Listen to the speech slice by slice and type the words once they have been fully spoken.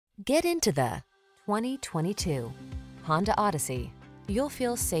Get into the 2022 Honda Odyssey. You'll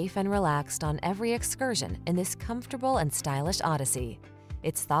feel safe and relaxed on every excursion in this comfortable and stylish Odyssey.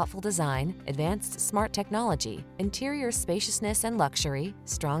 Its thoughtful design, advanced smart technology, interior spaciousness and luxury,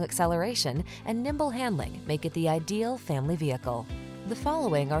 strong acceleration, and nimble handling make it the ideal family vehicle. The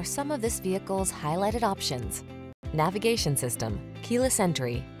following are some of this vehicle's highlighted options: navigation system, keyless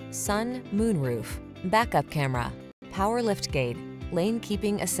entry, sun, moonroof, backup camera, power liftgate, lane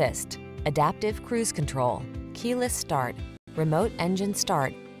keeping assist, adaptive cruise control, keyless start, remote engine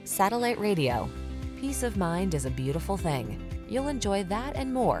start, satellite radio. Peace of mind is a beautiful thing. You'll enjoy that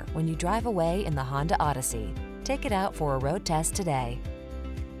and more when you drive away in the Honda Odyssey. Take it out for a road test today.